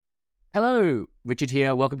Hello, Richard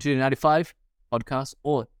here. Welcome to the 95 podcast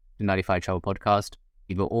or the 95 Travel Podcast,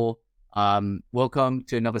 either or. Welcome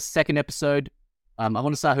to another second episode. I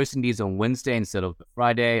want to start hosting these on Wednesday instead of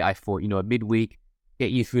Friday. I thought, a midweek,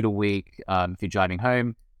 get you through the week if you're driving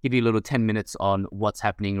home, give you a little 10 minutes on what's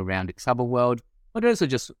happening around the travel world, but also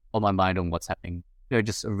just on my mind on what's happening,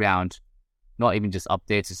 just around, not even just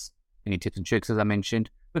updates, just any tips and tricks as I mentioned.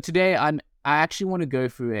 But today I actually want to go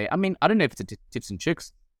through I don't know if it's tips and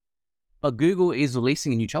tricks, but Google is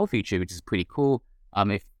releasing a new travel feature, which is pretty cool.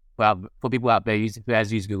 For people out there who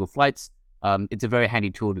has used Google Flights, it's a very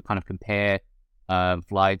handy tool to kind of compare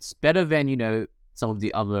flights better than some of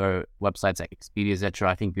the other websites like Expedia,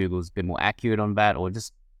 etc. I think Google's been more accurate on that, or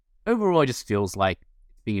just overall, it just feels like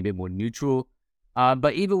it's being a bit more neutral.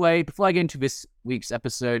 But either way, before I get into this week's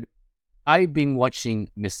episode, I've been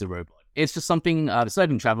watching Mr. Robot. It's just something it's not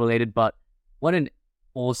even travel related, but what an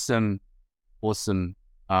awesome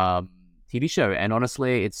TV show, and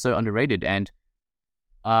honestly, it's so underrated. And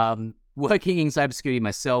working in cybersecurity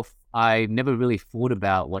myself, I never really thought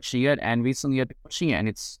about watching it, and recently I've been watching it, and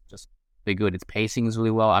it's just very good. Its pacing is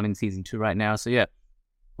really well. I'm in season 2 right now, so yeah,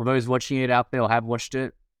 for those watching it out there or have watched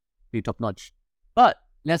it, be top notch. But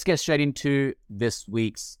let's get straight into this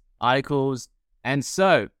week's articles. And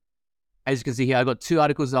so, as you can see here, I've got 2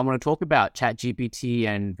 articles I want to talk about: ChatGPT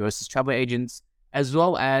and versus travel agents, as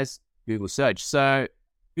well as Google search. So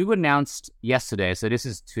Google announced yesterday, so this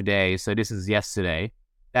is today, so this is yesterday,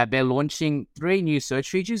 that they're launching 3 new search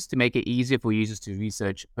features to make it easier for users to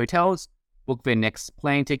research hotels, book their next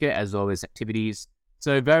plane ticket, as well as activities.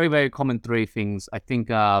 So very, very common 3 things. I think,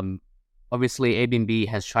 obviously, Airbnb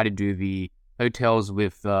has tried to do the hotels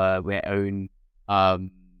with their own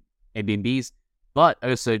Airbnbs, but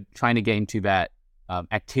also trying to get into that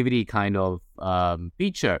activity kind of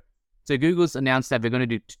feature. So Google's announced that they're going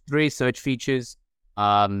to do 3 search features.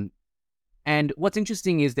 And what's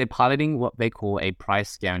interesting is they're piloting what they call a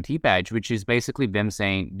price guarantee badge, which is basically them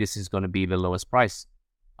saying this is going to be the lowest price.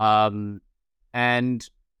 And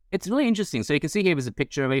it's really interesting. So you can see here there's a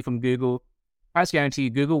picture already from Google. Price guarantee,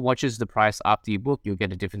 Google watches the price after you book, you'll get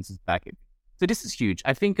the differences back. So this is huge.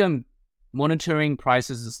 I think monitoring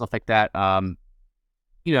prices and stuff like that,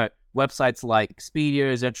 websites like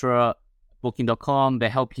Expedia, etc., Booking.com, they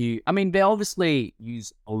help you. I mean, they obviously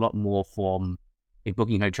use a lot more from a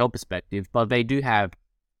booking hotel perspective, but they do have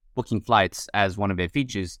booking flights as one of their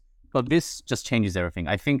features. But this just changes everything.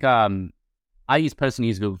 I think I personally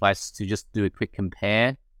use Google Flights to just do a quick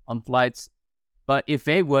compare on flights. But if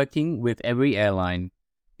they're working with every airline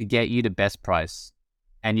to get you the best price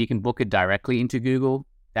and you can book it directly into Google,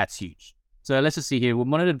 that's huge. So let's just see here. We'll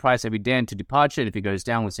monitor the price every day into departure. If it goes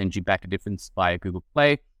down, we'll send you back a difference via Google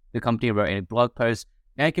Play. The company wrote in a blog post.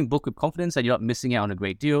 Now you can book with confidence that you're not missing out on a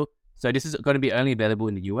great deal. So this is going to be only available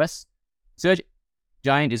in the US. Search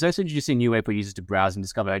Giant is also introducing a new way for users to browse and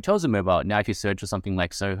discover hotels on mobile. Now if you search for something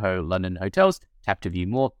like Soho, London hotels, tap to view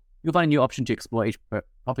more, you'll find a new option to explore each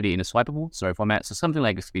property in a swipeable format. So something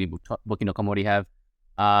like Expedia, Booking.com already have.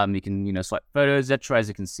 You can swipe photos, etc. As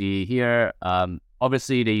you can see here.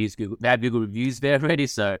 Obviously they have Google reviews there already,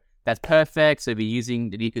 so that's perfect. So if you're using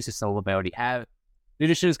the ecosystem of they already have.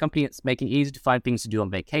 Leadership is company that's making it easy to find things to do on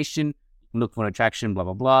vacation. You can look for an attraction, blah,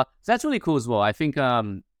 blah, blah. So that's really cool as well. I think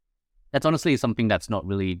that's honestly something that's not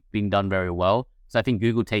really being done very well. So I think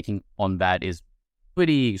Google taking on that is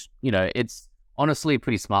pretty, it's honestly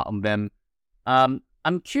pretty smart on them. I'm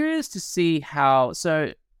curious to see how,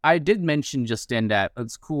 so I did mention just then that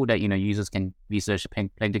it's cool that, users can research plane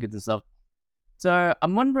tickets and stuff. So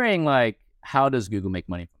I'm wondering, how does Google make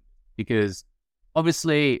money from it? Because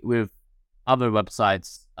obviously with other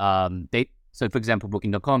websites, so for example,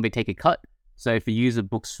 Booking.com, they take a cut. So if a user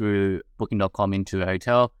books through Booking.com into a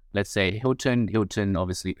hotel, let's say Hilton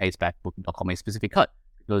obviously pays back Booking.com a specific cut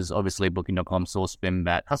because obviously Booking.com sourced them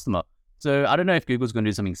that customer. So I don't know if Google's going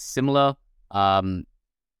to do something similar,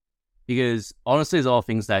 because honestly, there's all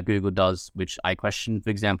things that Google does which I question. For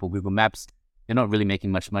example, Google Maps, they're not really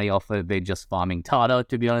making much money off it. They're just farming data,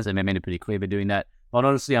 to be honest, and they made it pretty clear they're doing that. But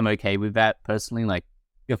honestly, I'm okay with that personally.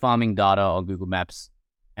 You're farming data on Google Maps,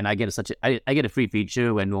 and I get I get a free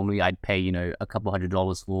feature where normally I'd pay a couple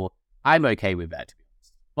 $100 for. I'm okay with that, to be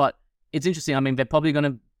honest. But it's interesting. I mean, they're probably going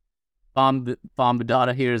to farm the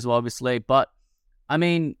data here as well, obviously. But I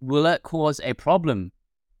mean, will that cause a problem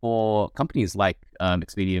for companies like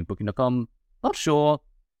Expedia and Booking.com? Not sure.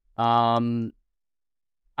 I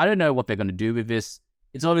don't know what they're going to do with this.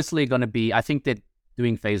 It's obviously going to be. I think they're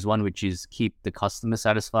doing phase 1, which is keep the customer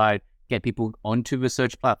satisfied, get people onto the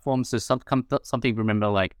search platform. So something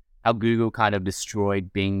remember how Google kind of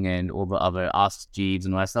destroyed Bing and all the other Ask Jeeves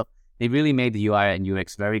and all that stuff. They really made the UI and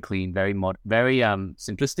UX very clean, very very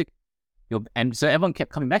simplistic. And so everyone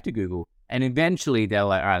kept coming back to Google, and eventually they're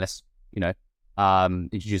like, all right, let's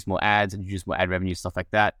introduce more ads, introduce more ad revenue, stuff like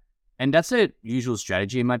that. And that's a usual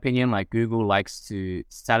strategy, in my opinion. Like, Google likes to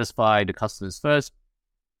satisfy the customers first,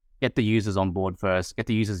 get the users on board first, get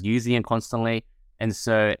the users using it constantly. And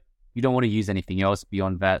so you don't want to use anything else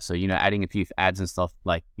beyond that. So, adding a few ads and stuff,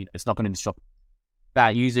 like, it's not going to disrupt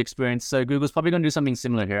that user experience. So Google's probably going to do something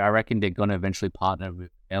similar here. I reckon they're going to eventually partner with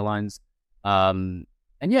airlines. And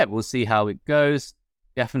yeah, we'll see how it goes.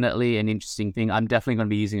 Definitely an interesting thing. I'm definitely going to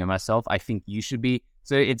be using it myself. I think you should be.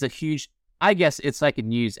 So it's a huge, I guess it's like in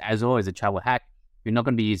news as always, a travel hack. You're not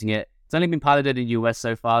going to be using it. It's only been piloted in the US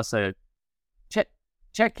so far. So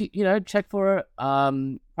check for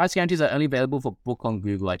price guarantees are only available for book on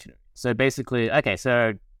Google itinerary. So basically,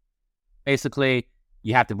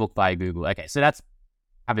 you have to book via Google. Okay, so that's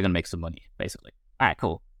how they're going to make some money, basically. All right,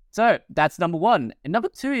 cool. So that's number one. And number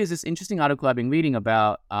two is this interesting article I've been reading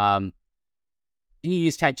about can you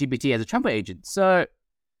use ChatGPT as a travel agent? So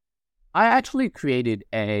I actually created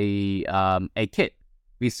a kit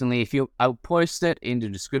recently. I'll post it in the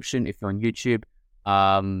description if you're on YouTube.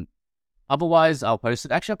 Otherwise, I'll post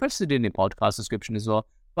it. Actually, I posted it in the podcast description as well.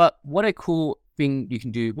 But what a cool thing you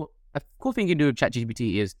can do, with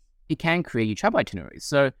ChatGPT is it can create you travel itineraries.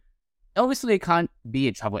 So obviously, it can't be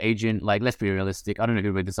a travel agent. Like, let's be realistic. I don't know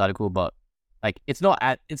who read this article, but like, it's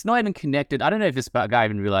not even connected. I don't know if this guy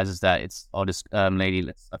even realizes that it's this lady.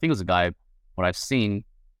 I think it was a guy. What I've seen,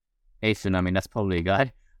 Ethan. I mean, that's probably a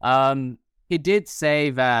guy. He did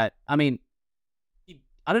say that. I mean,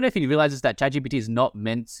 I don't know if he realizes that ChatGPT is not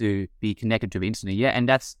meant to be connected to the internet yet, and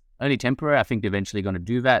that's only temporary. I think they're eventually going to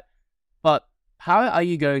do that. But how are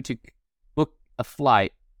you going to book a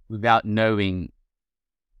flight without knowing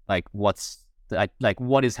what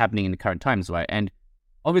is happening in the current times, right? And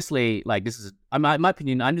obviously, like, this is, in my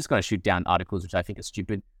opinion, I'm just going to shoot down articles which I think are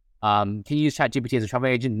stupid. Can you use ChatGPT as a travel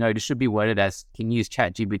agent? No, this should be worded as, can you use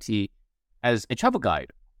ChatGPT as a travel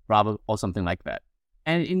guide, rather, or something like that.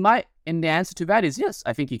 And the answer to that is yes,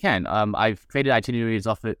 I think you can. I've created itineraries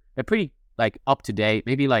off it. They're pretty up to date,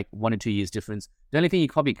 maybe 1 or 2 years difference. The only thing you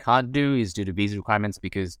probably can't do is do the visa requirements,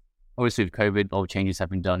 because obviously with COVID, all changes have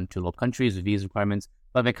been done to a lot of countries with visa requirements,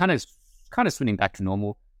 but they're kind of swinging back to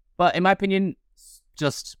normal. But in my opinion,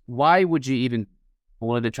 just why would you even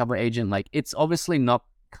call it a travel agent? Like, it's obviously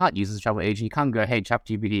can't use as a travel agent. You can't go, hey,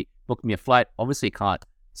 ChatGPT, book me a flight. Obviously you can't.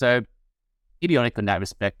 So idiotic in that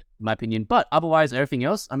respect, in my opinion. But otherwise, everything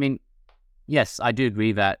else, I mean, yes, I do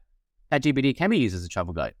agree that ChatGPT can be used as a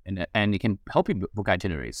travel guide, and it can help you book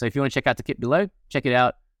itineraries. So if you want to check out the kit below, check it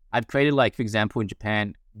out. I've created, for example, in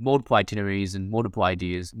Japan, multiple itineraries and multiple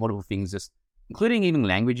ideas, multiple things, just including even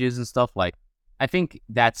languages and stuff. I think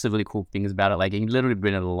that's the really cool thing about it. You can literally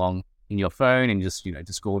bring it along in your phone and just,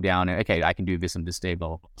 to scroll down and, okay, I can do this on this day, blah,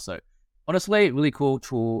 blah, blah. So honestly, really cool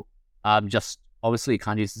tool. Just obviously you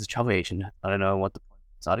can't use this as a travel agent. I don't know what the point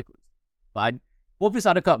of this article is. But I brought this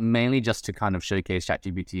article up mainly just to kind of showcase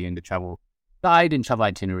ChatGPT and the travel guide and travel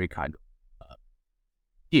itinerary kind of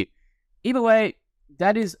view. Either way,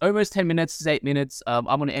 that is almost 10 minutes. It's 8 minutes. I'm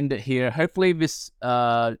going to end it here. Hopefully this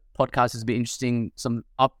podcast has been interesting. Some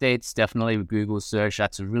updates, definitely, with Google search.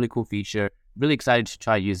 That's a really cool feature. Really excited to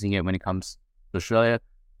try using it when it comes to Australia,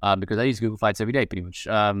 because I use Google Flights every day, pretty much,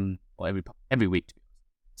 or every week.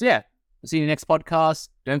 So yeah, I'll see you in the next podcast.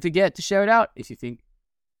 Don't forget to share it out if you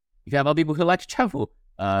have other people who like to travel.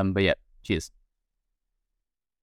 But yeah, cheers.